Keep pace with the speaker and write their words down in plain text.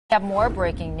Have more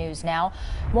breaking news now.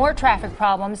 More traffic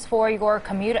problems for your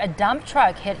commute. A dump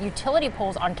truck hit utility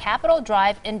poles on Capitol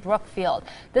Drive in Brookfield.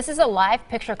 This is a live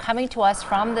picture coming to us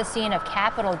from the scene of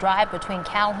Capitol Drive between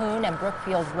Calhoun and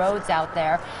Brookfield roads out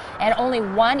there. And only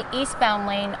one eastbound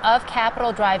lane of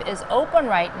Capitol Drive is open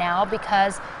right now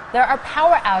because there are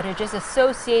power outages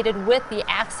associated with the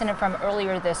accident from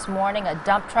earlier this morning. A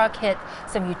dump truck hit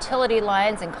some utility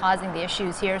lines and causing the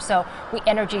issues here. So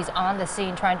Energy's on the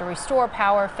scene trying to restore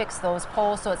power, fix those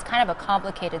poles. So it's kind of a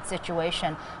complicated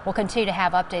situation. We'll continue to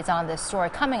have updates on this story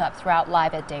coming up throughout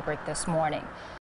Live at Daybreak this morning.